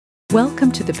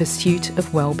Welcome to the Pursuit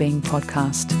of Wellbeing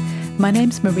podcast. My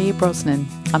name's Maria Brosnan.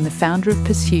 I'm the founder of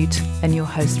Pursuit and your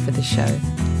host for the show.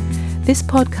 This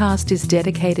podcast is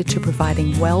dedicated to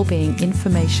providing wellbeing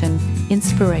information,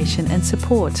 inspiration and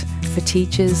support for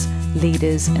teachers,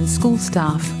 leaders and school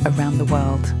staff around the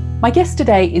world. My guest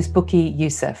today is Bukky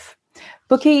Yusuf.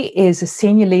 Bukky is a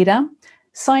senior leader,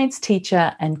 science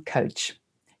teacher and coach.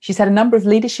 She's had a number of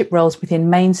leadership roles within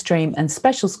mainstream and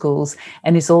special schools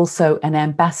and is also an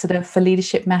ambassador for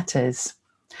Leadership Matters.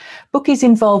 Bukky's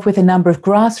involved with a number of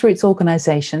grassroots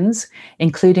organisations,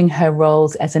 including her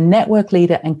roles as a network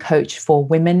leader and coach for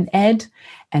Women Ed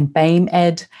and BAME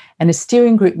Ed, and a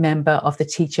steering group member of the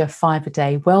Teacher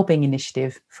 5-a-Day Wellbeing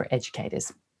Initiative for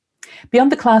Educators.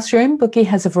 Beyond the classroom, Bukky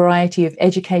has a variety of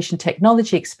education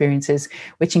technology experiences,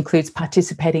 which includes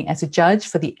participating as a judge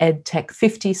for the EdTech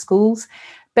 50 schools,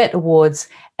 BET Awards,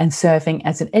 and serving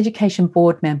as an education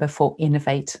board member for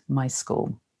Innovate My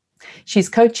School. She's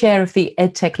co-chair of the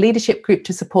EdTech Leadership Group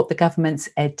to support the government's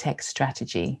EdTech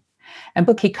strategy. And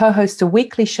Bukky co-hosts a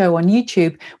weekly show on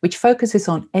YouTube, which focuses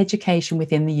on education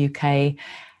within the UK.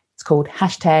 It's called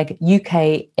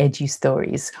 #UK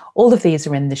EduStories. All of these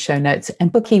are in the show notes.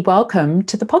 And Bukky, welcome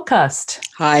to the podcast.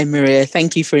 Hi, Maria.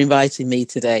 Thank you for inviting me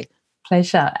today.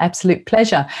 Pleasure. Absolute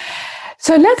pleasure.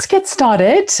 So let's get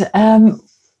started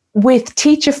with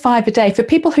Teacher 5-a-Day. For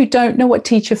people who don't know what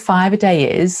Teacher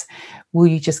 5-a-Day is, will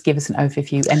you just give us an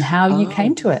overview and how you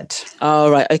came to it?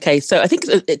 All right. Okay. So I think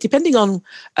depending on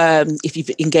if you've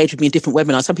engaged with me in different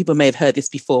webinars, some people may have heard this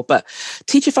before, but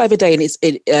Teacher 5-a-Day, and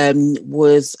it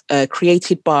was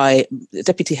created by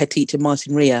Deputy Head Teacher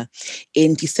Martin Rea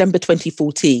in December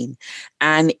 2014.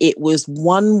 And it was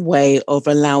one way of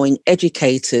allowing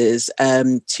educators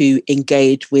to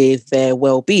engage with their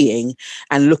well-being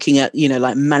and looking at,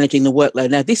 like managing the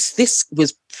workload. Now, this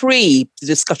was pre the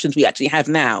discussions we actually have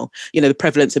now, the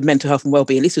prevalence of mental health and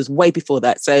well-being. This was way before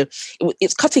that. So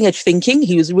it's cutting edge thinking.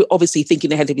 He was obviously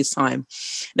thinking ahead of his time.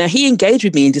 Now, he engaged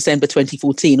with me in December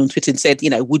 2014 on Twitter and said,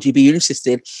 would you be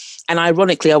interested? And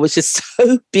ironically, I was just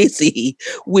so busy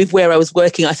with where I was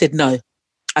working. I said, no,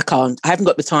 I can't. I haven't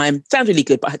got the time. Sounds really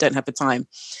good, but I don't have the time.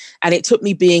 And it took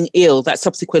me being ill, that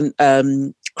subsequent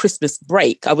Christmas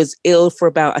break. I was ill for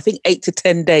about, I think, 8 to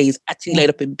 10 days, actually laid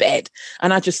up in bed.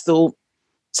 And I just thought,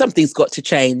 something's got to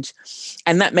change.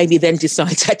 And that made me then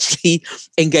decide to actually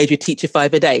engage with Teacher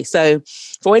 5-a-Day. So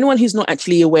for anyone who's not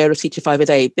actually aware of Teacher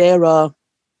 5-a-Day, there are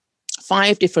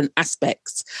 5 different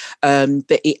aspects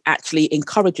that it actually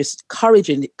encourages, I can't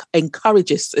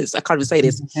even say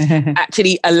this,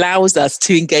 actually allows us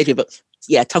to engage with. But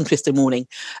yeah, tongue twister morning.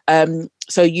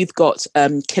 So you've got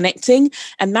connecting,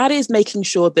 and that is making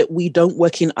sure that we don't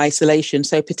work in isolation.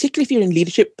 So particularly if you're in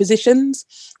leadership positions,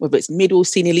 whether it's middle,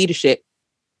 senior leadership,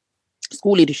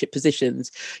 school leadership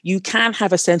positions, you can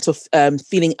have a sense of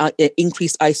feeling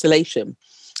increased isolation.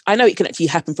 I know it can actually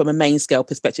happen from a main scale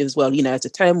perspective as well. As the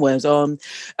term wears on,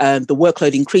 the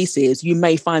workload increases, you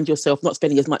may find yourself not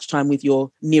spending as much time with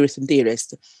your nearest and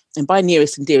dearest. And by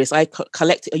nearest and dearest, I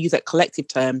use that collective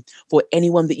term for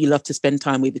anyone that you love to spend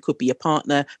time with. It could be a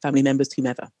partner, family members,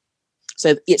 whomever.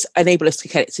 So it's enabled us to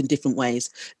connect in different ways.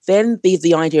 Then there's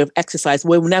the idea of exercise.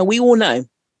 Well, now we all know,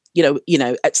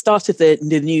 at start of the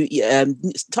new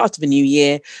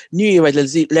year, New Year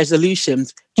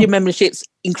resolutions, gym memberships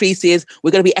increases.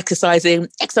 We're going to be exercising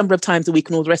X number of times a week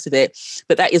and all the rest of it.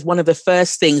 But that is one of the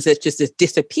first things that just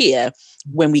disappear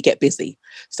when we get busy.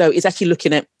 So it's actually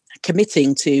looking at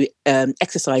committing to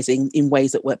exercising in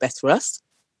ways that work best for us.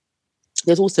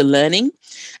 There's also learning.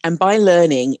 And by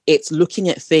learning, it's looking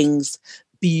at things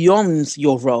beyond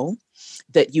your role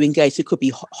that you engage. So it could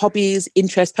be hobbies,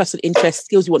 interests, personal interests,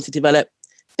 skills you want to develop,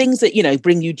 things that,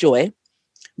 bring you joy.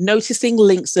 Noticing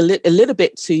links a little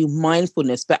bit to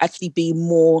mindfulness, but actually be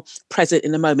more present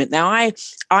in the moment. Now,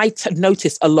 I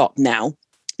notice a lot now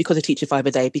because of Teacher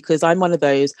 5-a-Day, because I'm one of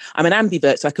those, I'm an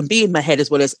ambivert, so I can be in my head as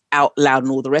well as out loud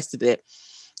and all the rest of it.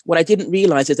 What I didn't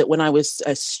realize is that when I was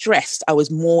stressed, I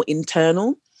was more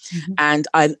internal. Mm-hmm. And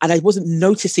I wasn't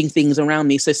noticing things around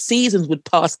me. So seasons would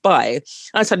pass by. And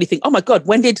I suddenly think, oh my God,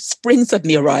 when did spring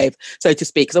suddenly arrive, so to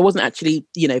speak? Because I wasn't actually,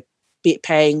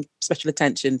 paying special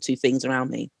attention to things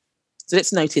around me. So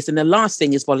let's notice. And the last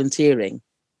thing is volunteering,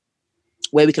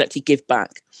 where we can actually give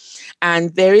back.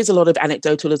 And there is a lot of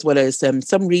anecdotal as well as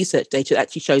some research data that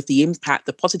actually shows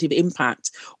the positive impact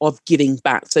of giving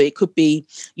back. So it could be,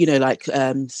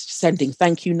 sending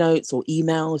thank you notes or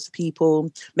emails to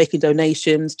people, making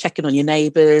donations, checking on your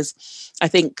neighbours. I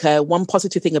think one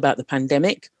positive thing about the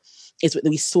pandemic is that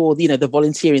we saw, the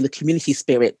volunteering, the community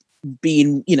spirit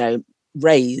being,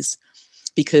 raised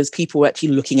because people were actually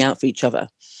looking out for each other.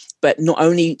 But not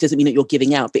only does it mean that you're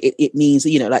giving out, but it means,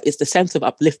 like it's the sense of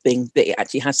uplifting that it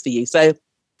actually has for you. So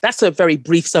that's a very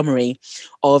brief summary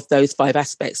of those 5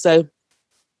 aspects. So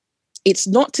it's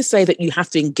not to say that you have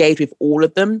to engage with all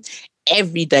of them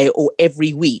every day or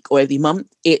every week or every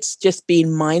month. It's just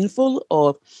being mindful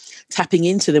of tapping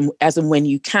into them as and when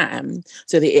you can,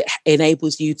 so that it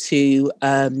enables you to,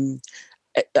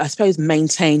 I suppose,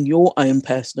 maintain your own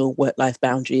personal work-life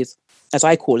boundaries, as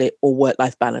I call it, or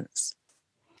work-life balance.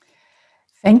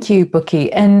 Thank you, Bukky.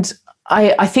 And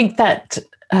I think that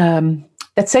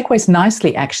that segues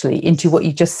nicely, actually, into what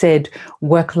you just said,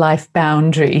 work-life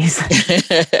boundaries,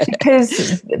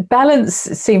 because balance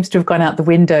seems to have gone out the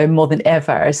window more than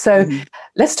ever. So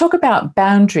let's talk about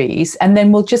boundaries, and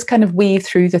then we'll just kind of weave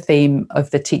through the theme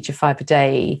of the Teacher 5 a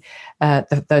day,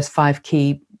 those 5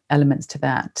 key elements to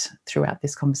that throughout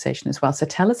this conversation as well. So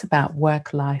tell us about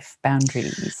work-life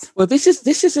boundaries. Well, this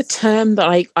is a term that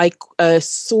I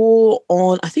saw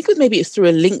on, I think it's through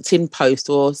a LinkedIn post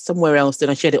or somewhere else. Then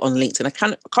I shared it on LinkedIn. I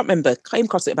can't remember. Came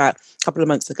across it about a couple of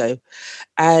months ago,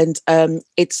 and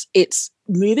it's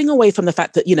moving away from the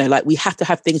fact that like we have to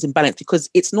have things in balance, because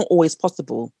it's not always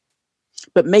possible.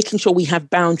 But making sure we have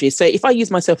boundaries. So if I use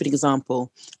myself as an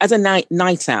example, as a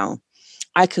night owl,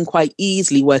 I can quite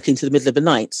easily work into the middle of the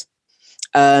night.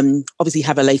 Obviously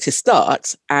have a later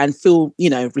start and feel,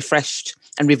 refreshed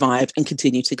and revived and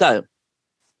continue to go.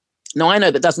 Now, I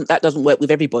know that doesn't work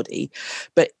with everybody,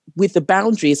 but with the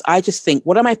boundaries, I just think,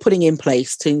 what am I putting in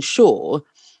place to ensure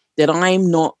that I'm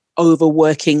not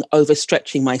overworking,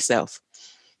 overstretching myself?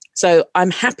 So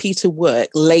I'm happy to work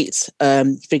late,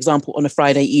 for example, on a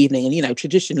Friday evening. And,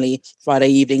 traditionally Friday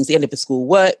evenings, the end of the school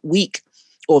work week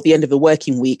or the end of the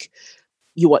working week,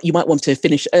 you might want to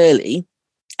finish early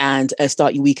and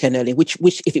start your weekend early, which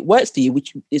if it works for you,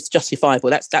 which is justifiable,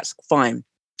 that's fine.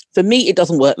 For me, it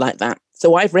doesn't work like that.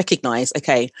 So I've recognized,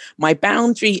 okay, my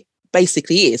boundary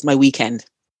basically is my weekend.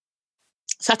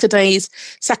 Saturdays,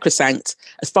 sacrosanct,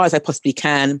 as far as I possibly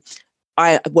can.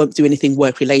 I won't do anything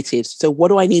work related. So what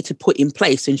do I need to put in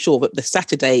place to ensure that the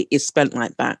Saturday is spent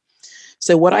like that?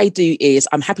 So what I do is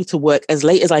I'm happy to work as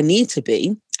late as I need to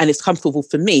be, and it's comfortable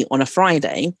for me on a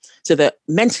Friday, so that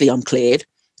mentally I'm cleared,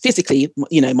 physically,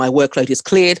 my workload is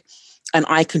cleared, and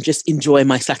I can just enjoy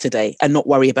my Saturday and not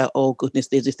worry about, oh goodness,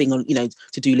 there's a thing on,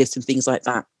 to-do list and things like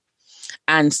that.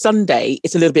 And Sunday,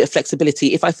 it's a little bit of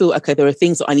flexibility. If I feel, okay, there are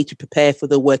things that I need to prepare for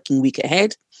the working week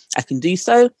ahead, I can do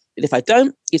so. But if I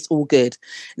don't, it's all good.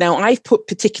 Now, I've put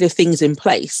particular things in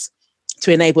place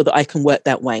to enable that I can work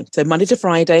that way. So Monday to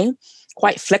Friday,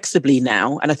 quite flexibly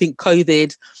now. And I think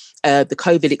the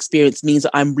COVID experience means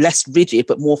that I'm less rigid,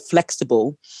 but more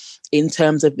flexible in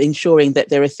terms of ensuring that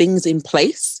there are things in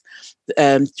place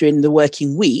during the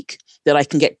working week that I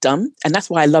can get done. And that's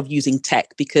why I love using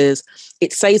tech, because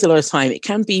it saves a lot of time. It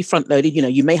can be front loaded.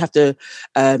 You may have to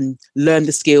learn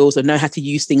the skills or know how to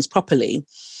use things properly,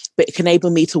 but it can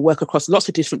enable me to work across lots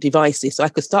of different devices. So I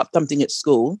could start something at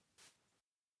school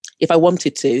if I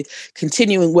wanted to,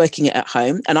 continuing working it at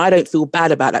home. And I don't feel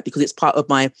bad about that, because it's part of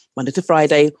my Monday to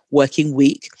Friday working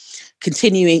week.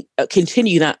 Continue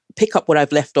that, pick up what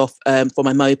I've left off for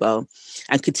my mobile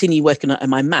and continue working on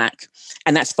my Mac.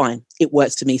 And that's fine. It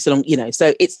works for me. So long,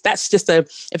 so that's just a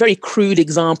very crude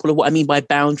example of what I mean by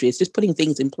boundaries, just putting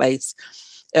things in place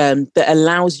that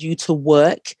allows you to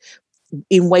work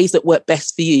in ways that work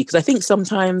best for you. Because I think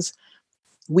sometimes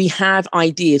we have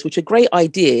ideas, which are great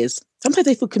ideas. Sometimes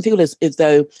they can feel as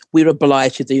though we're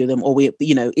obliged to do them, or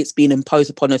it's been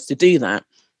imposed upon us to do that.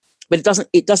 But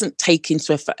it doesn't take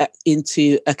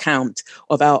into account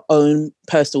of our own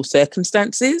personal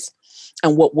circumstances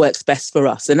and what works best for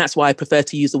us. And that's why I prefer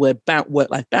to use the word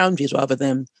work-life boundaries rather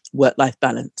than work-life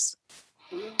balance.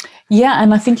 Yeah,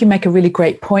 and I think you make a really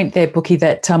great point there, Bukky,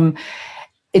 that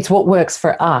it's what works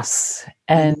for us.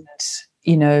 And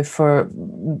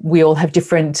we all have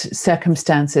different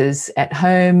circumstances at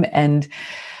home and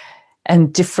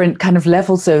different kind of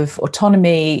levels of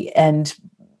autonomy and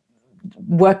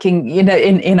working,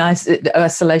 in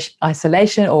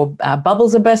isolation, or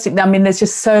bubbles are bursting. I mean, there's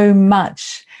just so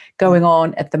much going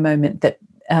on at the moment that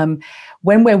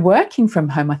when we're working from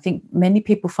home, I think many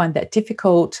people find that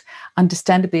difficult,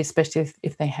 understandably, especially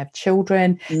if they have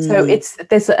children. So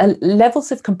there's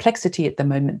levels of complexity at the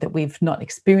moment that we've not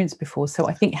experienced before. So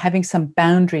I think having some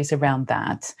boundaries around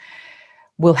that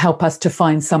will help us to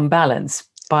find some balance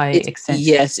by extension.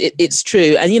 Yes, it's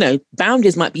true. And,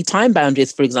 boundaries might be time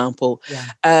boundaries, for example.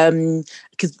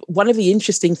 Because one of the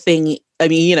interesting thing,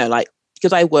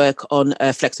 because I work on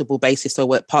a flexible basis, so I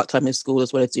work part-time in school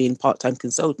as well as doing part-time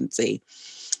consultancy.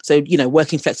 So,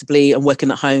 working flexibly and working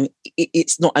at home,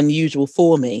 it's not unusual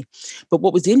for me. But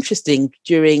what was interesting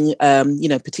during,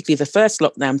 particularly the first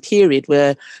lockdown period,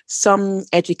 where some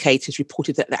educators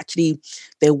reported that actually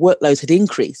their workloads had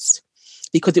increased,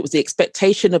 because it was the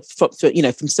expectation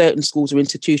from certain schools or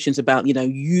institutions about,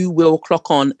 you will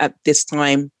clock on at this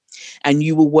time and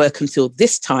you will work until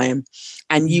this time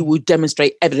and you will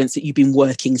demonstrate evidence that you've been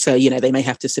working. So, they may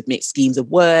have to submit schemes of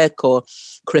work or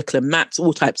curriculum maps,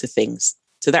 all types of things.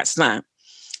 So that's that.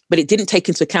 But it didn't take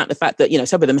into account the fact that,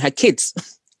 some of them had kids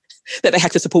that they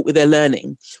had to support with their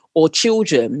learning, or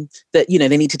children that,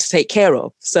 they needed to take care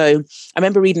of. So I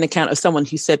remember reading an account of someone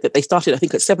who said that they started, I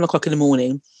think, at 7:00 in the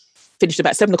morning, finished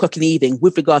about 7:00 in the evening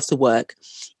with regards to work,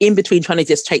 in between trying to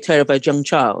just take care of a young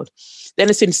child. Then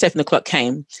as soon as 7:00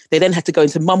 came, they then had to go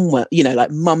into mum work,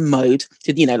 like mum mode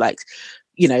to,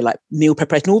 like meal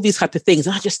preparation, all these type of things.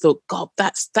 And I just thought, God,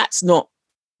 it's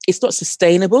not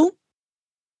sustainable.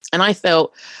 And I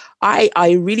felt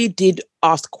I really did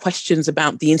ask questions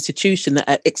about the institution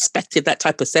that expected that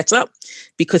type of setup,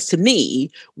 because to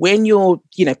me, when you're,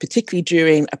 particularly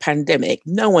during a pandemic,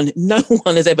 no one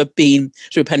has ever been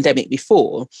through a pandemic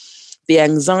before. The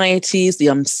anxieties, the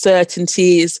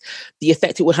uncertainties, the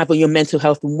effect it will have on your mental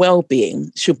health and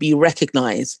well-being should be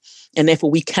recognized. And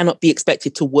therefore, we cannot be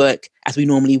expected to work as we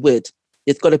normally would.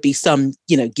 There's got to be some,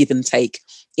 give and take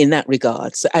in that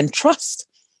regard. So, and trust,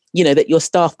 that your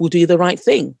staff will do the right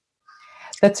thing.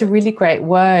 That's a really great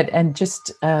word. And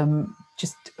just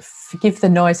forgive the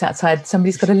noise outside.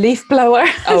 Somebody's got a leaf blower.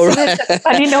 Oh, so right. That's a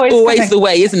funny noise. Always the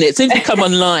way, isn't it? As soon as you come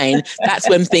online, that's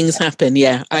when things happen.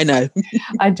 Yeah, I know.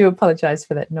 I do apologize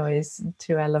for that noise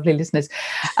to our lovely listeners.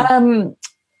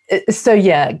 So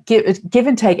yeah, give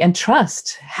and take and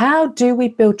trust. How do we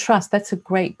build trust? That's a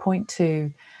great point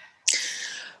too.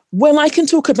 Well, I can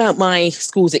talk about my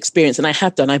school's experience, and I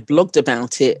have done. I blogged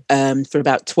about it for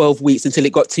about 12 weeks until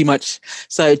it got too much.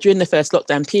 So during the first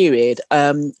lockdown period,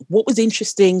 what was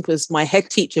interesting was my head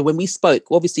teacher, when we spoke,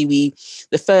 obviously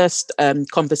the first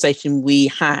conversation we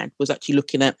had was actually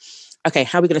looking at, okay,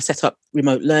 how are we going to set up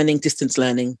remote learning, distance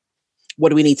learning? What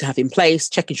do we need to have in place?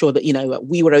 Checking sure that,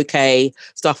 we were okay,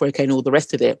 staff were okay, and all the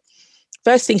rest of it.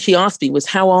 First thing she asked me was,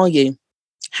 how are you?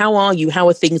 How are you? How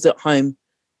are things at home?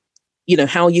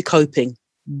 How are you coping?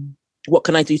 What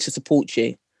can I do to support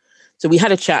you? So we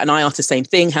had a chat and I asked the same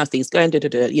thing, how things going,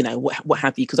 what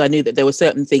have you? Because I knew that there were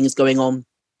certain things going on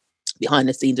behind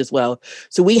the scenes as well.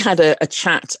 So we had a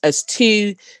chat as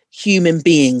two human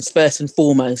beings, first and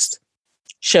foremost,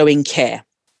 showing care.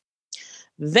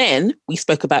 Then we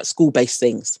spoke about school-based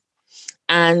things.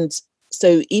 And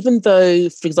so even though,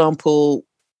 for example,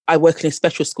 I work in a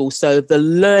special school, so the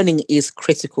learning is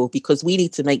critical, because we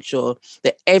need to make sure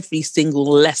that every single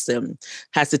lesson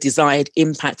has the desired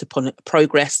impact upon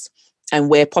progress and,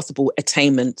 where possible,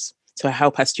 attainment, to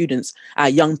help our students, our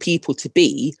young people, to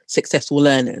be successful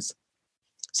learners.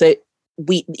 So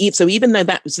even though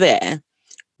that was there,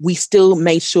 we still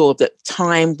made sure that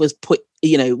time was put,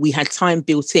 we had time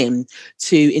built in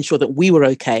to ensure that we were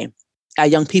okay, our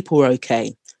young people were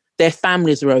okay, their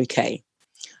families were okay.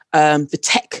 The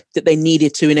tech that they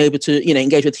needed to enable to,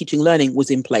 engage with teaching learning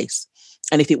was in place.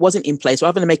 And if it wasn't in place,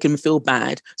 rather than making them feel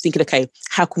bad, thinking, okay,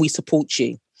 how can we support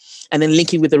you? And then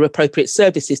linking with the appropriate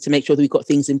services to make sure that we've got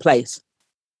things in place.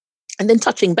 And then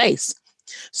touching base.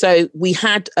 So we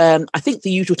had, I think,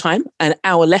 the usual time, an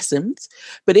hour lessons.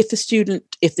 But if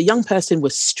the young person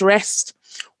was stressed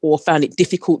or found it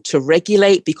difficult to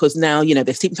regulate because now,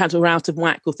 their sleeping patterns were out of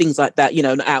whack or things like that,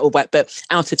 not out of whack, but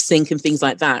out of sync and things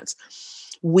like that,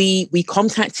 we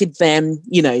contacted them,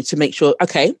 to make sure,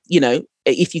 okay,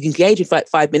 if you can engage in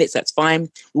 5 minutes, that's fine.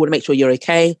 We want to make sure you're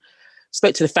okay.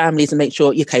 Spoke to the families and make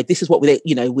sure, okay, this is what they're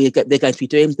going to be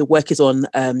doing. The work is on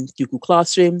Google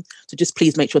Classroom. So just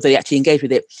please make sure they actually engage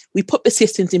with it. We put the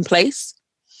systems in place,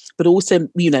 but also,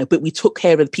 but we took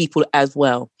care of the people as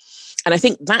well. And I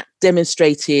think that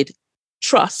demonstrated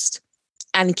trust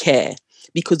and care,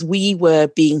 because we were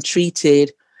being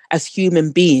treated as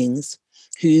human beings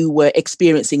who were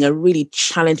experiencing a really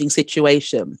challenging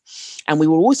situation. And we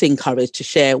were also encouraged to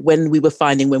share when we were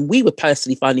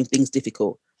personally finding things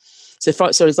difficult. So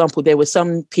for example, there were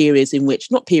some periods in which,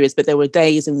 not periods, but there were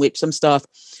days in which some staff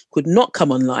could not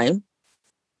come online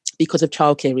because of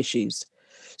childcare issues.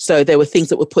 So there were things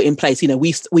that were put in place.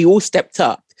 We all stepped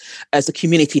up as a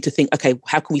community to think, okay,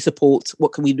 how can we support?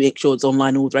 What can we make sure it's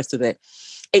online? All the rest of it.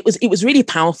 It was really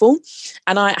powerful.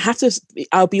 And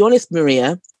I'll be honest,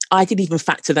 Maria, I didn't even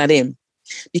factor that in.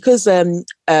 because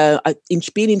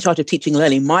being in charge of teaching and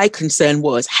learning, my concern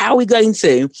was, how are we going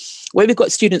to, where we've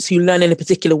got students who learn in a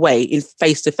particular way in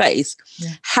face-to-face,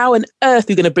 how on earth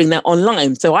are we going to bring that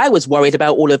online? So I was worried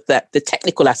about all of that, the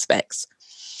technical aspects.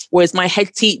 Whereas my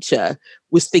head teacher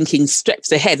was thinking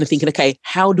steps ahead and thinking, okay,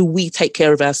 how do we take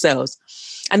care of ourselves?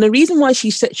 And the reason why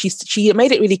she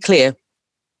made it really clear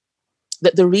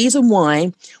that the reason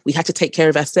why we had to take care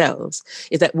of ourselves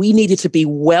is that we needed to be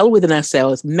well within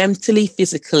ourselves, mentally,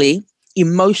 physically,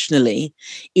 emotionally,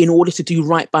 in order to do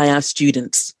right by our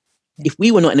students. If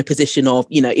we were not in a position of,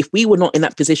 if we were not in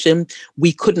that position,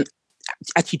 we couldn't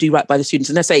actually do right by the students.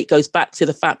 And I say it goes back to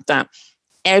the fact that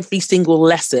every single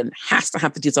lesson has to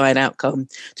have the desired outcome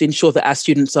to ensure that our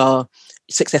students are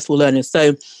successful learners.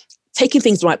 So taking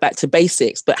things right back to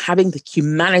basics, but having the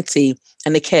humanity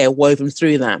and the care woven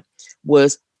through that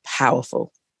was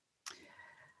powerful.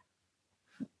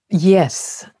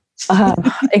 Yes.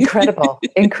 Incredible.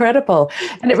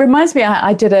 And it reminds me,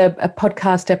 I did a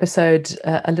podcast episode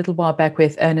a little while back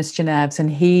with Ernest Janavs,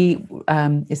 and he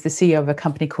is the CEO of a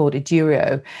company called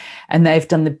Edurio, and they've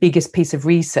done the biggest piece of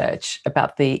research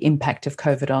about the impact of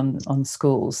COVID on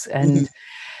schools. And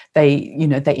they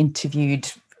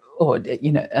interviewed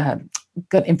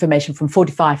got information from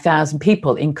 45,000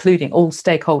 people, including all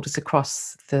stakeholders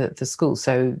across the school,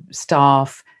 so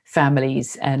staff,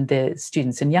 families, and the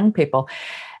students and young people.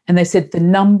 And they said the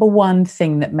number one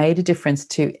thing that made a difference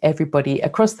to everybody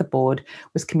across the board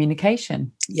was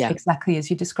communication. Yeah, exactly as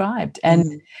you described.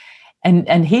 And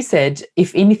he said,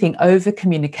 if anything, over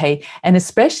communicate, and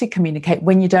especially communicate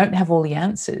when you don't have all the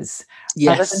answers,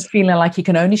 rather than feeling like you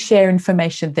can only share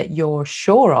information that you're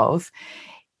sure of.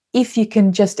 If you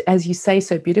can just, as you say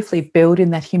so beautifully, build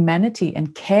in that humanity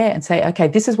and care and say, okay,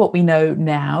 this is what we know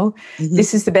now.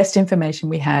 This is the best information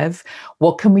we have.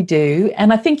 What can we do?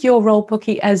 And I think your role,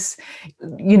 Bukky, as,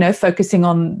 focusing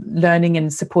on learning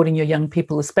and supporting your young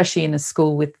people, especially in a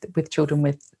school with children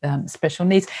with special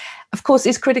needs, of course,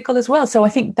 is critical as well. So I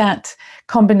think that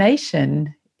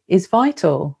combination is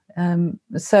vital.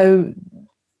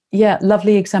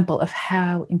 Lovely example of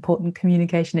how important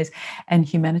communication is, and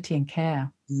humanity and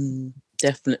care.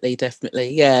 Definitely.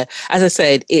 Yeah. As I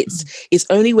said, it's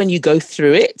only when you go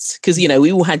through it, because, we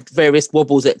all had various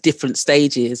wobbles at different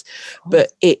stages,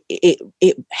 but it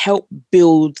helped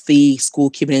build the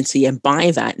school community. And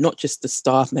by that, not just the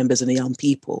staff members and the young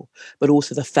people, but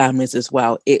also the families as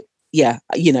well.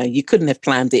 You couldn't have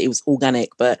planned it. It was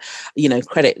organic, but,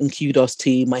 credit and kudos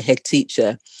to my head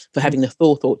teacher for having the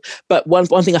forethought. But one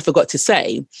thing I forgot to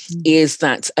say is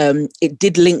that it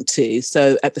did link to,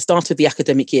 so at the start of the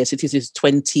academic year, so this is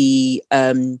 20,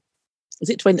 is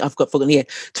it 20? I've forgotten the year,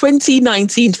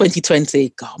 2019, 2020.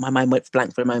 God, my mind went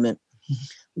blank for a moment.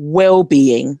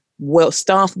 Wellbeing,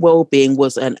 staff wellbeing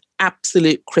was an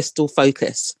absolute crystal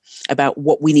focus about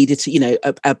what we needed to,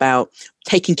 about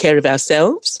taking care of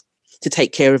ourselves, to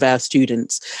take care of our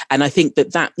students. And I think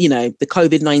that, the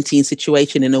COVID-19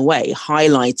 situation in a way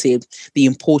highlighted the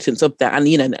importance of that. And,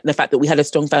 the fact that we had a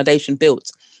strong foundation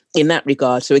built in that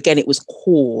regard. So again, it was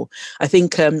core. I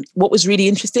think what was really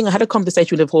interesting, I had a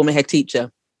conversation with a former head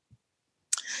teacher,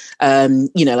 during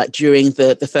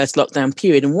the first lockdown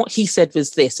period. And what he said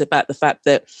was this about the fact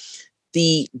that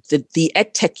the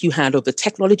EdTech you had, or the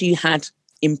technology you had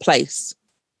in place,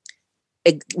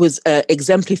 it was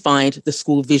exemplified the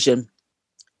school vision.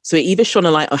 So it either shone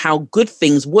a light on how good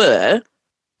things were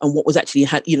and what was actually,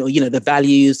 the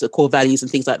values, the core values and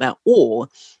things like that, or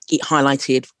it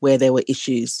highlighted where there were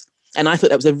issues. And I thought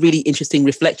that was a really interesting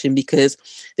reflection, because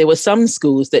there were some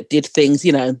schools that did things,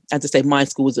 as I say, my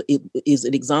school is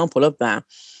an example of that,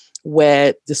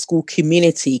 where the school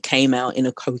community came out in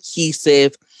a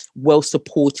cohesive,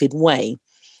 well-supported way.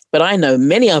 But I know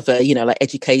many other,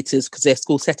 educators, because they're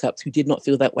school setups, who did not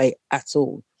feel that way at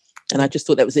all. And I just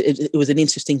thought it was an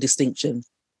interesting distinction.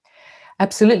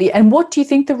 Absolutely. And what do you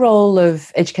think the role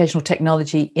of educational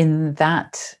technology in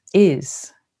that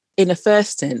is? In the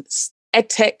first sense,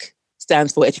 EdTech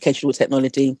stands for educational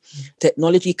technology.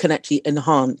 Technology can actually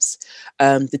enhance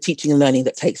the teaching and learning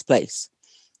that takes place.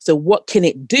 So what can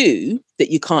it do that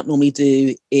you can't normally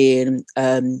do in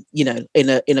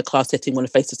a class setting or a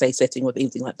face-to-face setting or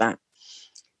anything like that?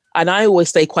 And I always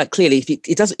say quite clearly, if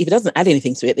it doesn't add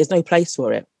anything to it, there's no place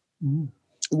for it.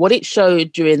 What it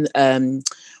showed during the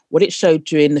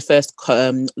first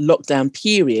lockdown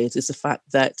period is the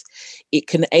fact that it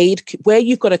can aid where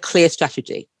you've got a clear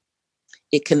strategy.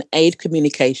 It can aid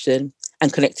communication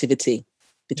and connectivity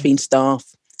between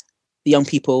staff, the young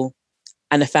people,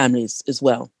 and the families as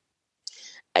well.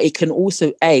 It can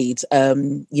also aid,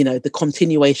 the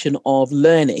continuation of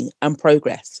learning and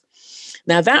progress.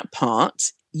 Now, that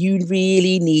part you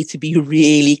really need to be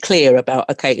really clear about,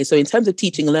 okay, so in terms of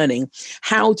teaching and learning,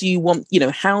 how do you want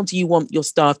your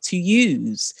staff to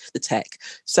use the tech?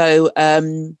 So,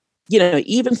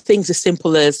 even things as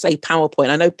simple as, say, PowerPoint.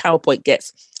 I know PowerPoint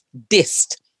gets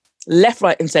dissed left,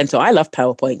 right, and center. I love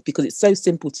PowerPoint because it's so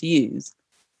simple to use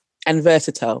and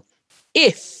versatile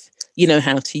if you know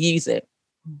how to use it.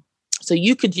 So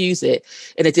you could use it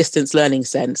in a distance learning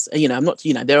sense.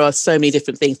 There are so many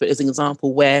different things, but as an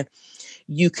example where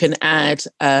you can add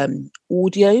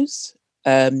audios,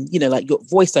 like your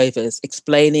voiceovers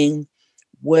explaining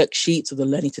worksheets of the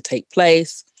learning to take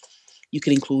place. You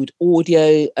can include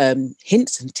audio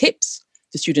hints and tips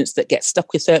to students that get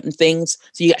stuck with certain things.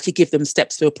 So you actually give them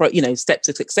steps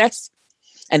to success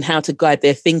and how to guide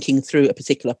their thinking through a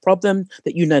particular problem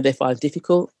that they find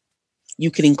difficult.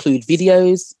 You can include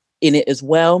videos in it as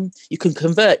well. You can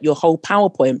convert your whole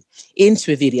PowerPoint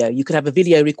into a video. You could have a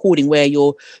video recording where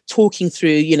you're talking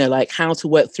through, like how to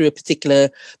work through a particular,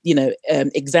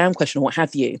 exam question or what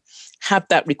have you. Have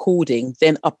that recording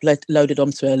then uploaded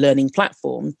onto a learning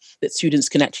platform that students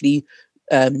can actually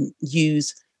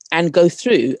use and go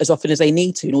through as often as they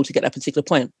need to in order to get that particular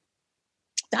point.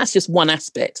 That's just one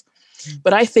aspect.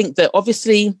 But I think that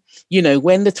obviously,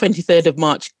 when the 23rd of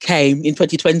March came in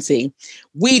 2020,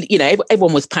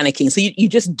 everyone was panicking. So you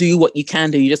just do what you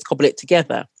can do. You just cobble it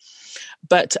together.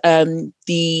 But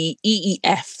the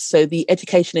EEF, so the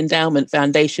Education Endowment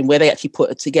Foundation, where they actually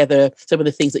put together some of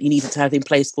the things that you needed to have in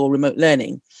place for remote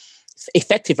learning,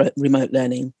 effective remote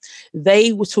learning,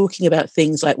 they were talking about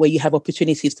things like where you have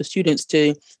opportunities for students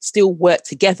to still work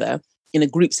together in a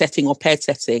group setting or paired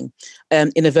setting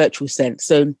in a virtual sense.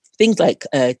 So things like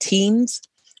Teams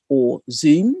or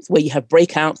Zoom, where you have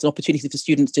breakouts and opportunities for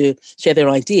students to share their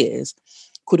ideas,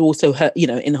 could also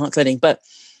enhance learning. But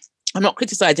I'm not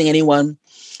criticizing anyone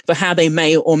for how they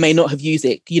may or may not have used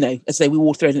it, as they were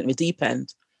all thrown into the deep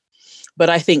end. But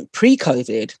I think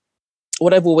pre-COVID,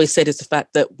 what I've always said is the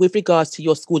fact that with regards to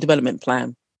your school development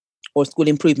plan or school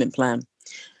improvement plan,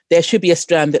 there should be a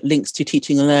strand that links to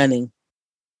teaching and learning.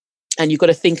 And you've got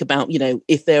to think about,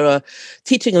 if there are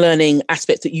teaching and learning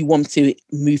aspects that you want to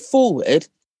move forward,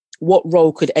 what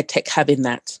role could EdTech have in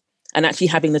that? And actually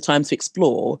having the time to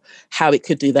explore how it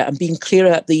could do that and being clear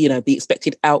about the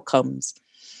expected outcomes,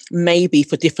 maybe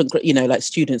for different, like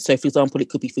students. So, for example, it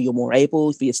could be for your more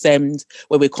able, for your SEND,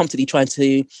 where we're constantly trying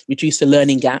to reduce the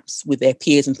learning gaps with their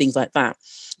peers and things like that.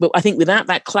 But I think without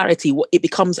that clarity, it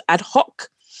becomes ad hoc.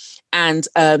 And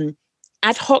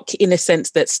ad hoc in a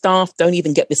sense that staff don't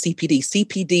even get the CPD.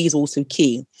 CPD is also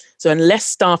key. So unless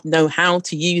staff know how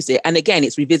to use it, and again,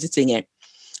 it's revisiting it.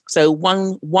 So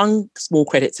one small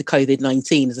credit to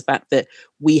COVID-19 is the fact that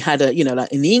we had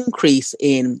an increase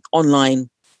in online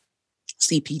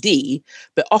CPD,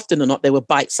 but often or not, they were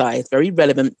bite-sized, very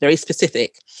relevant, very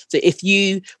specific. So if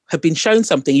you have been shown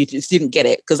something, you just didn't get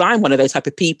it, because I'm one of those type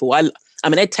of people. I'm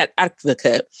an EdTech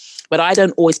advocate, but I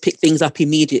don't always pick things up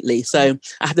immediately. So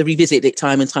I have to revisit it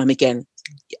time and time again,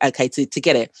 to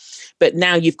get it. But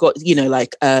now you've got,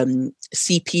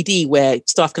 CPD where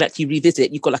staff can actually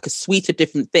revisit. You've got like a suite of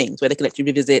different things where they can actually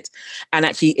revisit and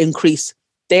actually increase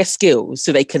their skills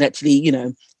so they can actually,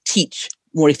 teach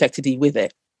more effectively with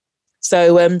it.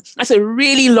 So that's a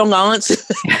really long answer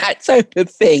to that type of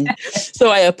thing. So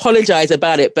I apologize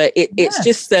about it, but it's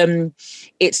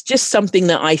just something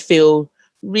that I feel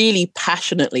really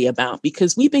passionately about,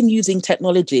 because we've been using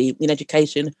technology in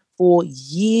education for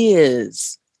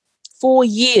years.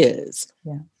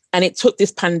 Yeah. And it took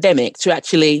this pandemic to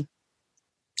actually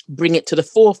bring it to the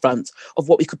forefront of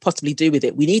what we could possibly do with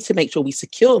it. We need to make sure we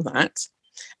secure that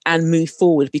and move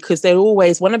forward, because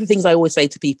one of the things I always say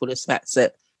to people is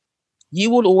that you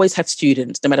will always have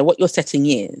students, no matter what your setting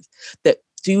is, that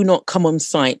do not come on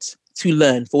site to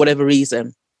learn for whatever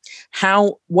reason.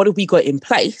 What have we got in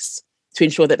place to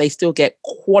ensure that they still get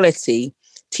quality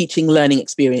teaching, learning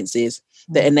experiences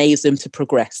that enables them to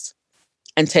progress?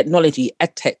 And technology,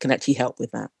 EdTech, can actually help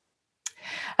with that.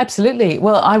 Absolutely.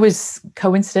 Well, I was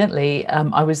coincidentally,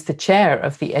 I was the chair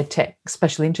of the EdTech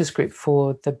Special Interest Group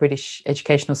for the British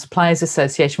Educational Suppliers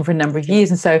Association for a number of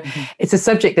years. And so it's a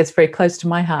subject that's very close to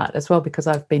my heart as well, because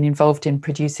I've been involved in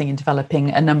producing and developing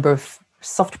a number of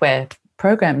software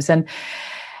programs. And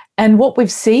what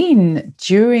we've seen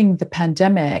during the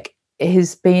pandemic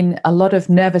has been a lot of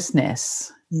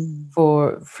nervousness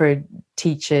for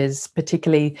teachers,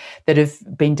 particularly that have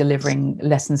been delivering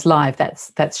lessons live.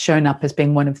 That's shown up as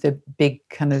being one of the big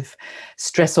kind of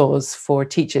stressors for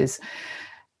teachers.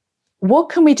 What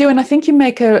can we do? And I think you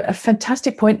make a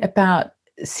fantastic point about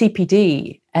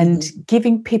CPD and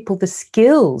giving people the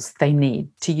skills they need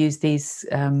to use these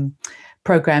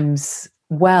programs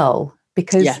well,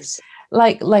 because Yes.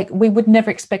 like we would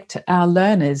never expect our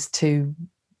learners to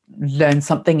learn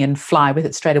something and fly with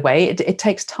it straight away. It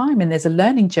takes time, and there's a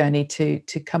learning journey to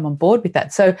come on board with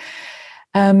that. So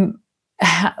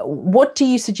what do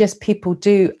you suggest people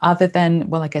do other than,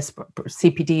 well, I guess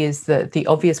CPD is the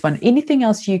obvious one. Anything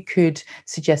else you could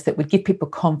suggest that would give people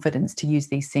confidence to use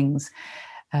these things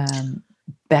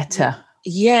better?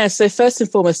 Yeah, so first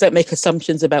and foremost, don't make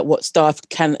assumptions about what staff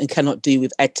can and cannot do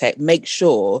with EdTech. Make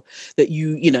sure that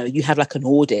you have like an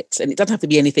audit, and it doesn't have to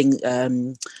be anything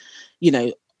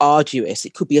arduous.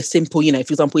 It could be a simple, for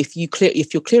example, if you're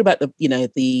clear about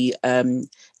the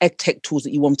EdTech tools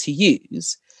that you want to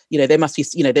use, there must be,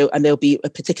 there'll be a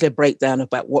particular breakdown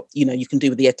about what you can do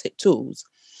with the EdTech tools.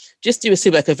 Just do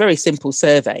a very simple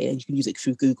survey, and you can use it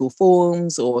through Google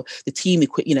Forms or the team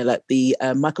like the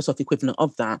Microsoft equivalent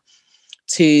of that,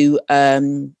 to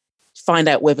find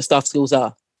out where the staff skills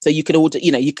are. So you can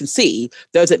you can see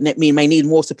those that may need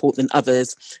more support than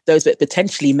others, those that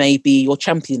potentially may be your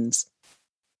champions,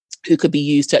 who could be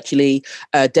used to actually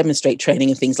demonstrate training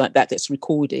and things like that that's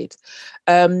recorded.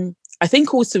 I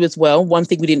think also as well, one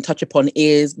thing we didn't touch upon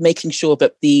is making sure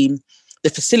that the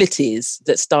facilities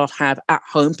that staff have at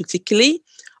home particularly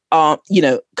are,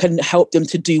 can help them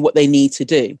to do what they need to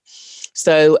do.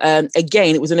 So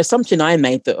again, it was an assumption I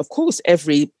made that, of course,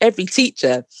 every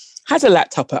teacher has a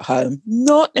laptop at home.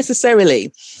 Not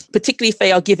necessarily, particularly if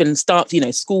they are given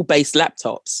school-based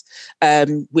laptops,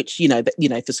 which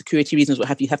for security reasons,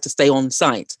 you have to stay on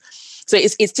site. So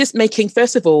it's just making,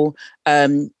 first of all,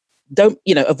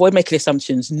 avoid making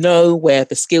assumptions. Know where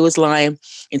the skills lie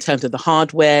in terms of the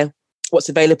hardware, what's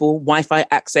available, Wi-Fi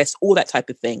access, all that type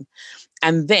of thing,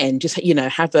 and then just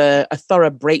have a thorough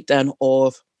breakdown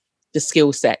of the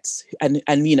skill sets and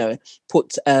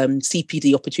put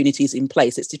CPD opportunities in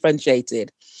place. It's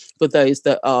differentiated for those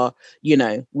that are,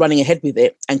 running ahead with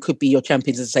it and could be your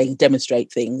champions, as saying,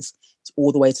 demonstrate things,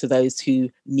 all the way to those who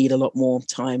need a lot more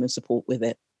time and support with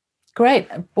it. Great.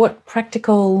 What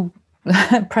practical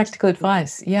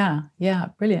advice. Yeah,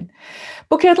 brilliant.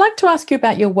 Bukky, I'd like to ask you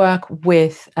about your work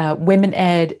with Women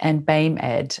Ed and BAME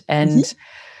Ed, and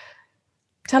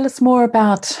tell us more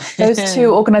about those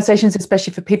two organisations,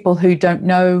 especially for people who don't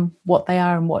know what they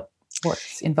are and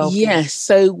what's involved. Yes,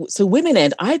 so Women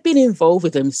Ed, I've been involved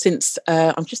with them since,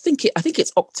 I'm just thinking, I think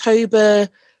it's October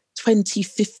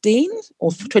 2015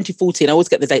 or 2014. I always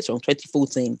get the dates wrong,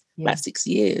 2014, about 6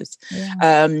 years. Yeah.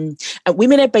 And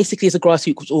Women Ed basically is a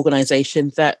grassroots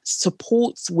organisation that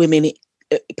supports women.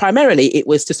 Primarily, it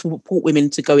was to support women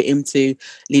to go into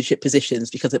leadership positions,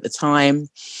 because at the time,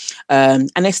 and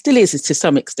there still is to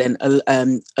some extent,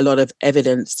 a lot of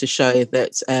evidence to show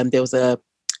that there was a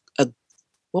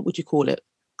what would you call it,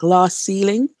 glass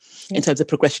ceiling in terms of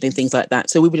progression and things like that.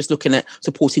 So we were just looking at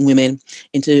supporting women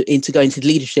into going to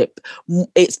leadership.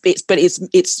 It's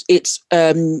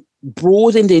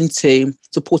broadened into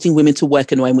supporting women to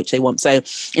work in the way in which they want. So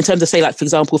in terms of, say, like, for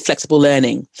example, flexible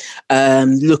learning,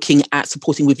 looking at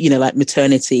supporting with, like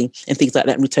maternity and things like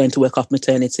that, and return to work after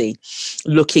maternity,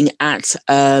 looking at,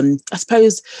 I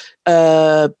suppose,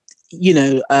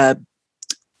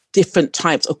 different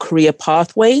types of career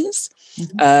pathways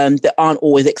that aren't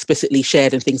always explicitly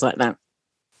shared and things like that.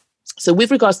 So with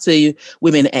regards to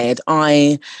Women Ed,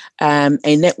 I am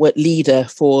a network leader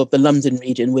for the London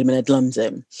region, Women Ed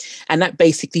London. And that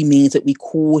basically means that we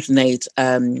coordinate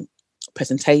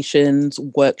presentations,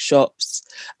 workshops,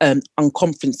 and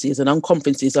conferences. And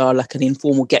conferences are like an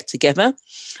informal get-together.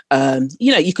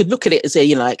 You could look at it as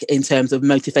in terms of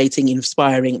motivating,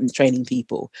 inspiring, and training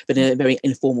people, but in a very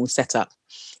informal setup.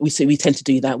 We tend to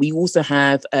do that. We also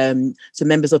have some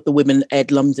members of the Women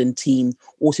Ed London team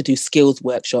also do skills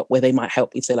workshop, where they might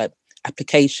help with, say, like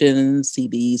applications,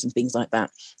 CVs, and things like that.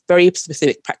 Very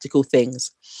specific, practical things.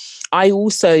 I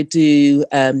also do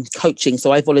coaching.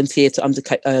 So I volunteer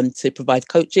to provide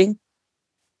coaching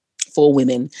for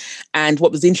women. And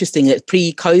what was interesting is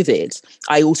pre-COVID,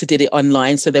 I also did it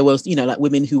online. So there was, like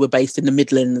women who were based in the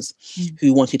Midlands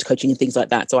who wanted coaching and things like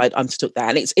that. So I undertook that.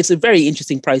 And it's a very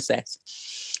interesting process.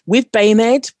 With BAME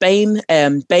Ed,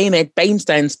 BAME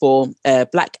stands for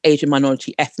Black, Asian,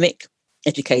 Minority, Ethnic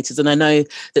Educators. And I know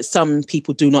that some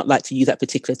people do not like to use that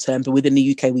particular term, but within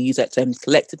the UK, we use that term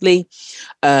collectively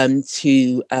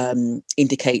to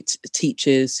indicate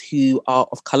teachers who are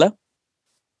of colour.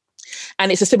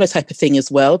 And it's a similar type of thing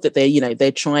as well, that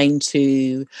they're trying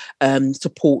to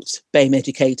support BAME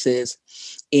educators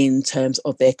in terms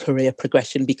of their career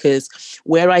progression. Because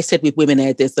where I said with Women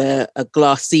Ed, there's a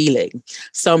glass ceiling,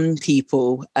 some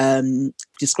people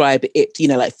describe it,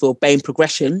 like for BAME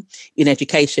progression in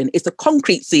education, it's a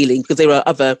concrete ceiling because there are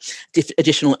other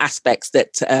additional aspects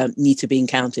that need to be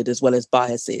encountered as well as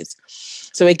biases.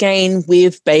 So again,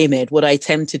 with BAME Ed, what I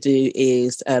tend to do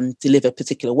is deliver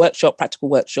particular practical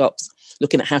workshops,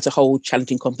 looking at how to hold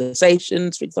challenging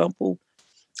conversations, for example.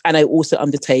 And I also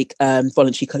undertake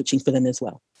voluntary coaching for them as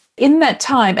well. In that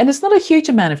time, and it's not a huge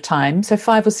amount of time, so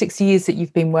 5 or 6 years that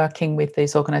you've been working with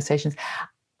these organisations,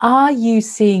 are you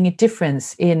seeing a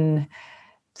difference in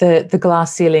the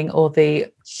glass ceiling or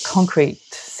the concrete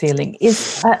ceiling?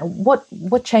 Is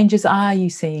what changes are you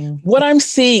seeing? What I'm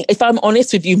seeing, if I'm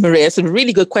honest with you, Maria, it's a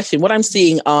really good question. What I'm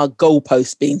seeing are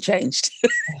goalposts being changed.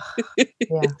 Yeah,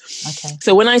 okay.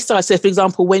 So when I started, so for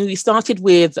example, when we started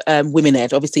with Women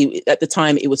Ed, obviously at the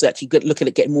time it was actually good looking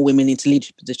at getting more women into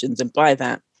leadership positions, and by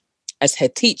that as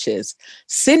head teachers.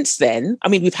 Since then, I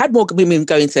mean, we've had more women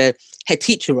go into head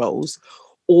teacher roles,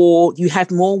 or you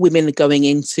have more women going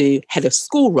into head of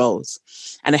school roles.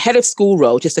 And a head of school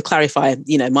role, just to clarify,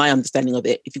 my understanding of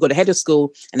it, if you've got a head of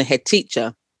school and a head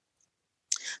teacher,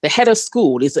 the head of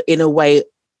school is in a way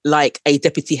like a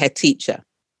deputy head teacher.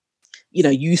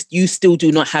 You still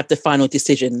do not have the final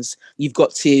decisions. You've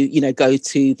got to, go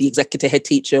to the executive head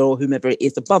teacher or whomever it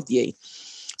is above you.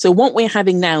 So what we're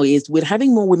having now is we're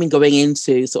having more women going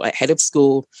into sort of head of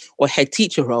school or head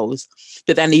teacher roles,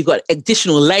 but then you've got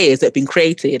additional layers that have been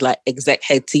created, like exec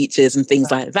head teachers and things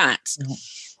like that.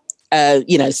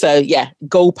 Mm-hmm. So yeah,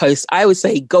 goalposts. I would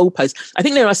say goalposts. I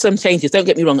think there are some changes. Don't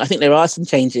get me wrong. I think there are some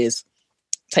changes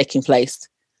taking place,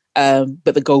 but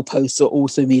the goalposts are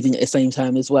also moving at the same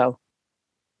time as well.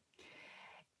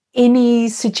 Any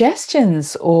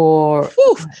suggestions or?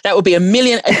 Whew, that would be a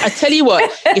million. I tell you what,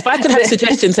 if I could have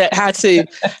suggestions at how to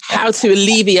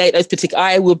alleviate those particular,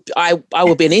 I would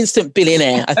be an instant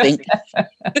billionaire, I think.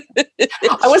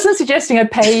 I wasn't suggesting I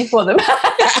pay for them.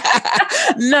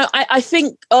 No, I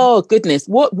think, oh goodness,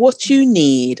 what you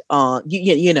need are,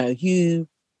 BAME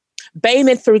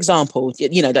Ed, for example,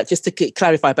 that just to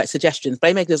clarify about suggestions,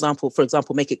 BAME Ed example, for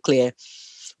example, make it clear.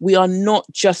 We are not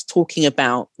just talking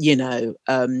about,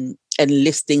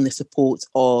 enlisting the support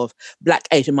of Black,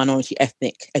 Asian, minority,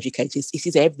 ethnic educators. It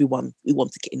is everyone we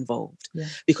want to get involved,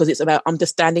 because it's about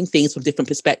understanding things from different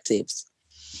perspectives,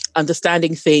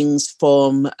 understanding things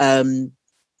from,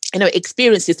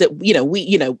 experiences that,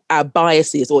 our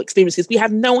biases or experiences we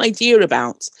have no idea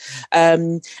about,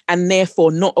 and therefore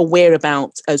not aware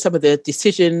about some of the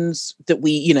decisions that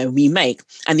we make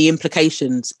and the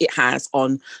implications it has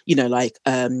on,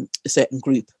 a certain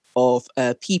group of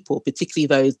people, particularly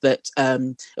those that are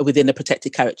within the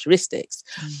protected characteristics.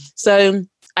 So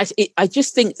I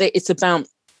just think that it's about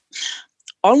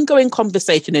ongoing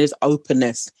conversation and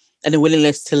openness and a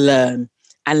willingness to learn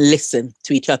and listen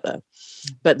to each other,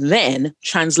 but then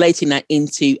translating that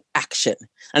into action.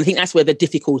 And I think that's where the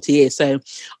difficulty is. So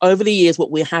over the years,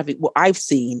 what I've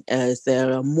seen is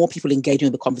there are more people engaging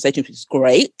in the conversation, which is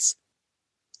great.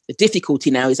 The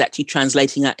difficulty now is actually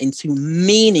translating that into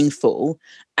meaningful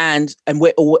and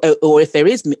if there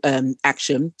is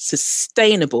action,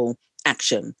 sustainable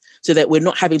action, so that we're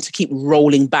not having to keep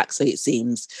rolling back, so it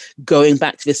seems, going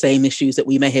back to the same issues that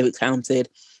we may have encountered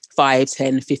 5,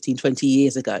 10, 15, 20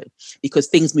 years ago, because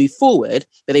things move forward,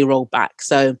 but they roll back.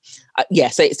 So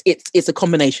so it's a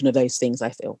combination of those things, I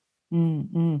feel.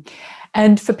 Mm-hmm.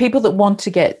 And for people that want to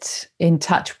get in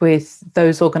touch with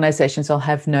those organizations, I'll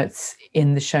have notes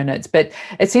in the show notes, but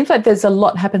it seems like there's a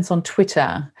lot happens on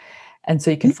Twitter. And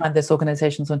so you can find those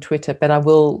organizations on Twitter, but I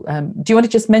will, do you want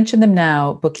to just mention them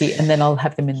now, Bukky, and then I'll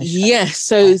have them in the show? Yes.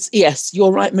 So yes,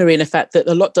 you're right, Maria, in the fact that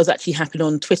a lot does actually happen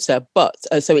on Twitter, but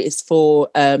so it's for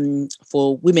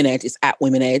Women Ed, it's at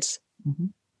Women Ed.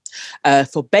 Mm-hmm.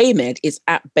 For BAME Ed, it's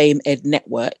at BAME Ed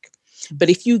Network.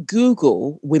 But if you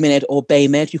Google Women Ed or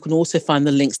BAME Ed, you can also find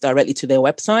the links directly to their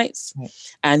websites,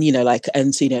 and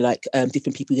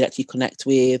different people you actually connect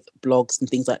with, blogs and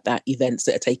things like that, events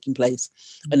that are taking place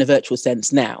in a virtual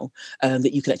sense now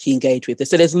that you can actually engage with.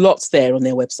 So there's lots there on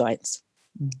their websites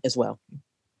as well.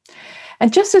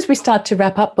 And just as we start to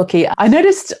wrap up, Bukky, I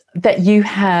noticed that you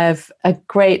have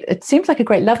it seems like a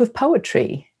great love of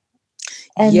poetry.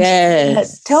 And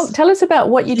yes. Tell us about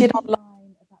what you did online.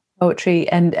 Poetry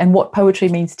and what poetry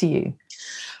means to you.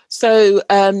 So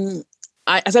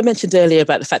as I mentioned earlier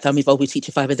about the fact that I'm involved with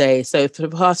Teacher 5 a Day, so for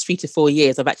the past 3 to 4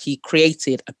 years, I've actually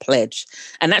created a pledge.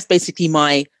 And that's basically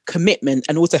my commitment,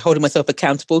 and also holding myself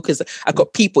accountable, because I've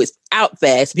got people, it's out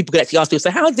there, so people can actually ask me, so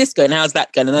how's this going? How's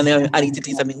that going? And I know I need to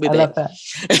do something with it. I love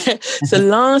that. So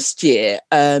last year,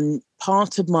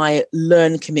 part of my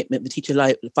learn commitment, the Teacher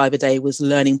 5 a day, was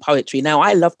learning poetry. Now,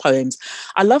 I love poems.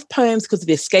 I love poems because of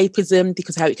the escapism,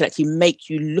 because how it can actually make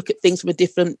you look at things from a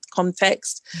different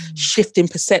context, shifting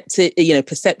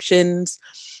perceptions.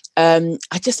 I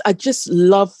just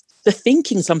love the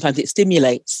thinking sometimes it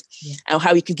stimulates, and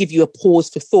how it can give you a pause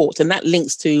for thought. And that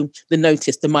links to the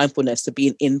notice, the mindfulness, to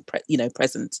being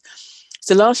present.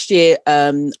 So last year,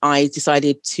 I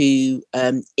decided to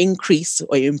increase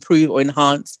or improve or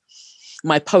enhance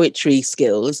my poetry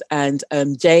skills. And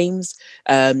James,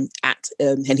 and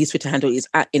his Twitter handle is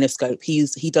 @InnerScope.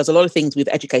 He does a lot of things with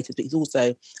educators, but he's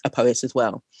also a poet as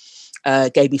well.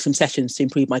 Gave me some sessions to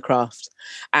improve my craft.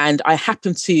 And I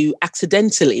happened to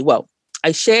accidentally,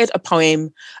 I shared a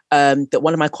poem that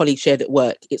one of my colleagues shared at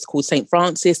work. It's called St.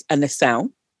 Francis and the Sow.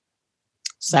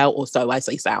 I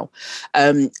say Sal.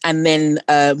 And then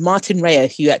Martin Rea,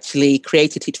 who actually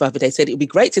created Teacher 5 a Day, said it would be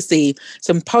great to see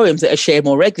some poems that are shared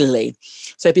more regularly.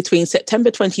 So between September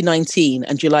 2019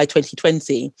 and July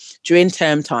 2020, during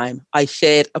term time, I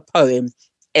shared a poem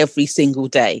every single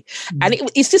day. And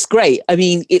it's just great. I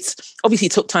mean, it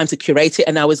took time to curate it,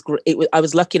 and I was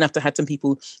lucky enough to have some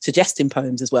people suggesting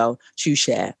poems as well to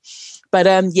share. But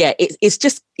I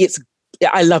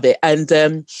love it. And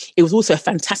it was also a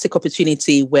fantastic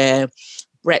opportunity where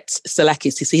Brett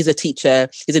Salakis, he's a teacher,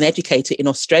 he's an educator in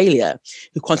Australia,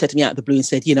 who contacted me out of the blue and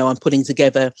said, I'm putting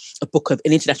together an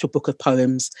international book of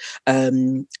poems.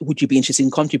 Would you be interested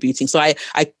in contributing? So I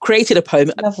created a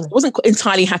poem. Lovely. I wasn't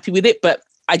entirely happy with it, but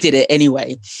I did it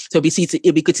anyway. So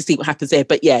it'll be good to see what happens there.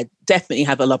 But yeah, definitely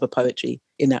have a love of poetry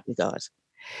in that regard.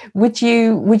 Would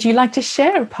you like to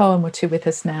share a poem or two with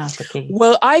us now, Bukky?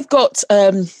 Well, I've got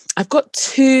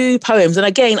 2 poems, and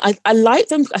again, I like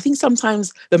them. I think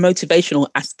sometimes the motivational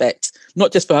aspect,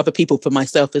 not just for other people, for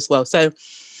myself as well. So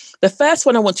the first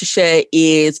one I want to share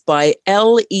is by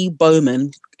L.E.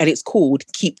 Bowman, and it's called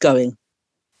Keep Going.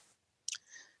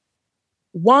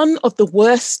 One of the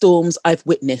worst storms I've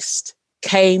witnessed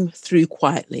came through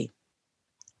quietly.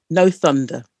 No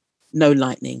thunder, no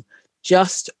lightning,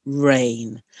 just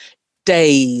rain,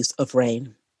 days of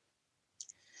rain.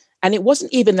 And it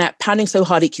wasn't even that pounding so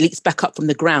hard it leaks back up from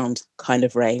the ground kind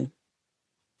of rain.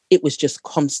 It was just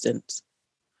constant,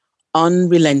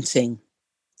 unrelenting.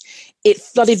 It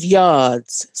flooded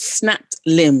yards, snapped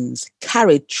limbs,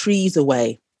 carried trees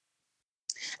away.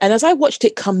 And as I watched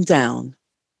it come down,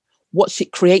 watched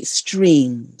it create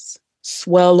streams,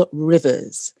 swell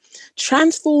rivers,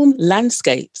 transform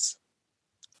landscapes,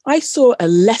 I saw a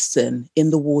lesson in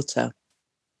the water.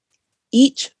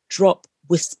 Each drop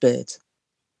whispered,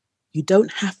 you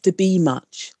don't have to be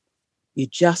much. You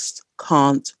just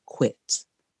can't quit.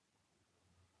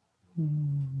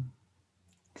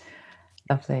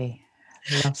 Lovely.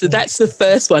 So that's the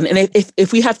first one. And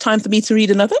if we have time for me to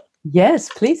read another? Yes,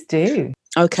 please do.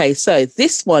 Okay, so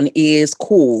this one is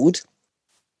called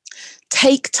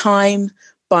Take Time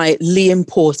by Liam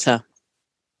Porter.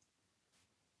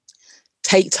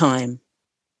 Take time.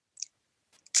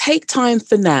 Take time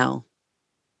for now.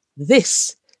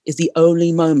 This is the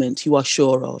only moment you are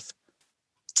sure of.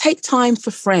 Take time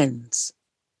for friends.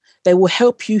 They will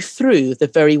help you through the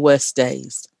very worst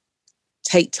days.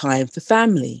 Take time for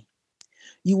family.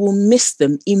 You will miss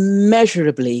them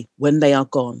immeasurably when they are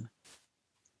gone.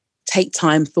 Take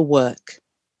time for work,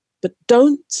 but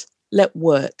don't let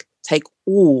work take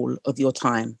all of your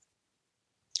time.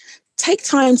 Take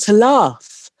time to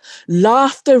laugh.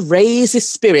 Laughter raises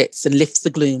spirits and lifts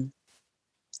the gloom.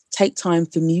 Take time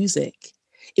for music.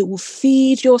 It will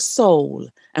feed your soul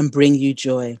and bring you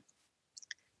joy.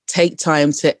 Take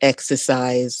time to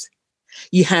exercise.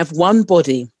 You have one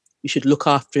body. You should look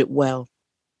after it well.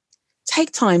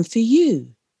 Take time for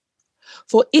you.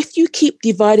 For if you keep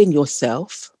dividing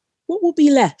yourself, what will be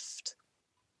left?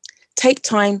 Take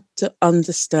time to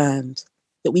understand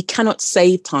that we cannot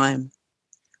save time.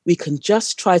 We can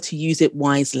just try to use it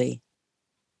wisely.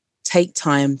 Take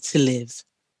time to live.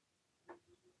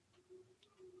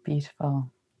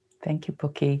 Beautiful. Thank you,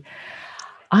 Bukky.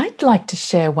 I'd like to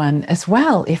share one as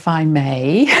well, if I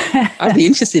may. I'd be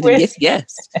interested in this,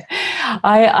 yes.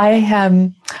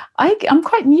 I'm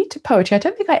quite new to poetry. I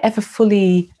don't think I ever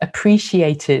fully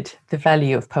appreciated the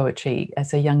value of poetry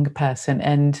as a younger person.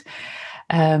 And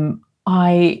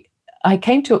I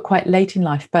came to it quite late in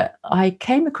life, but I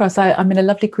came across, I'm in a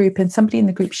lovely group, and somebody in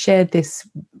the group shared this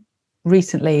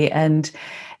recently, and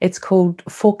it's called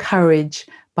For Courage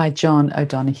by John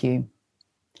O'Donoghue.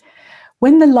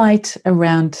 When the light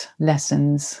around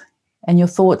lessens and your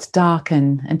thoughts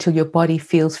darken until your body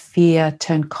feels fear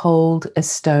turn cold as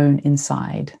stone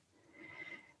inside,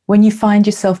 when you find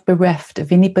yourself bereft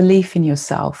of any belief in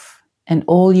yourself and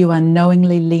all you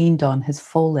unknowingly leaned on has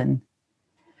fallen.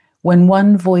 When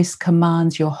one voice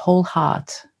commands your whole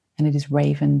heart and it is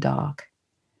raven dark.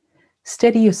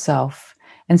 Steady yourself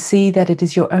and see that it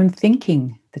is your own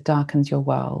thinking that darkens your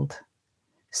world.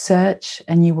 Search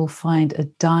and you will find a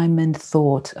diamond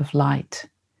thought of light.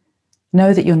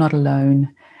 Know that you're not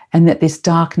alone and that this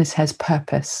darkness has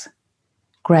purpose.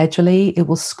 Gradually, it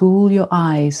will school your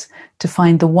eyes to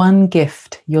find the one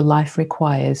gift your life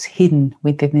requires hidden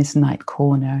within this night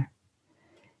corner.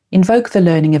 Invoke the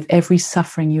learning of every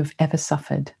suffering you've ever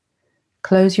suffered.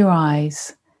 Close your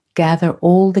eyes, gather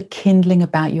all the kindling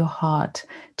about your heart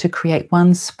to create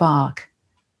one spark.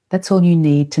 That's all you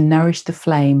need to nourish the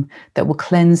flame that will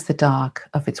cleanse the dark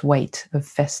of its weight of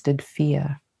festered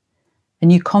fear. A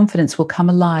new confidence will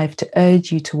come alive to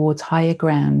urge you towards higher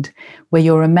ground, where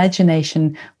your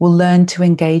imagination will learn to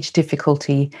engage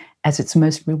difficulty as its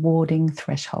most rewarding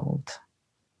threshold.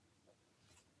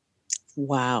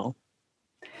 Wow.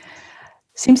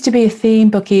 Seems to be a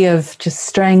theme, Bukky, of just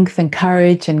strength and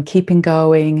courage and keeping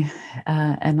going.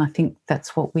 And I think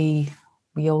that's what we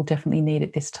all definitely need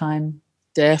at this time.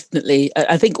 Definitely.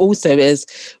 I think also as,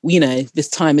 this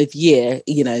time of year,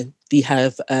 we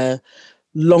have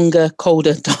longer,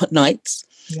 colder, dark nights.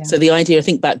 Yeah. So the idea, I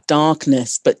think, about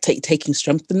darkness, but taking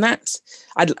strength in that.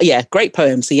 Great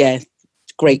poem. So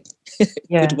great.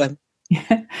 Yeah. Good one.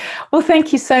 Yeah. Well,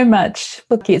 thank you so much,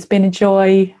 Bukky. It's been a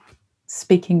joy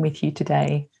speaking with you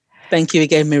today. Thank you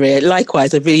again, Maria.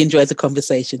 Likewise, I really enjoyed the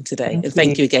conversation today.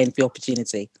 Thank you again for the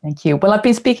opportunity. Thank you. Well, I've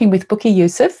been speaking with Bukky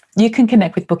Yusuf. You can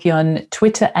connect with Bukky on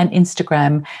Twitter and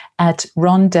Instagram at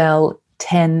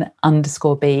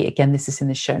Rondell10_B. Again, this is in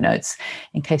the show notes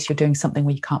in case you're doing something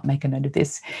where you can't make a note of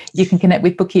this. You can connect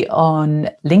with Bukky on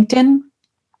LinkedIn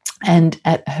and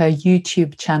at her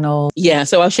YouTube channel. Yeah,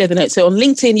 so I'll share the notes. So on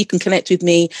LinkedIn, you can connect with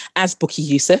me as Bukky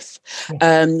Yusuf.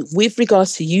 Yes. With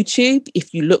regards to YouTube,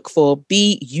 if you look for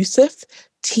B Yusuf,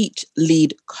 Teach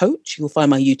Lead Coach, you'll find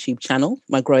my YouTube channel,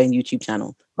 my growing YouTube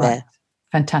channel there. Right.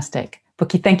 Fantastic.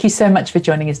 Bukky, thank you so much for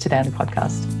joining us today on the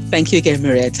podcast. Thank you again,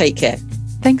 Maria. Take care.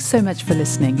 Thanks so much for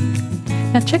listening.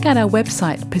 Now check out our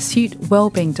website,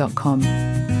 pursuitwellbeing.com.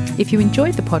 If you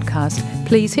enjoyed the podcast,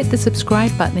 please hit the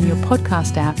subscribe button in your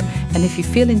podcast app. And if you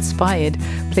feel inspired,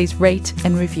 please rate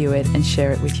and review it and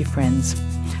share it with your friends.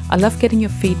 I love getting your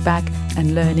feedback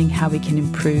and learning how we can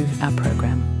improve our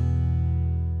program.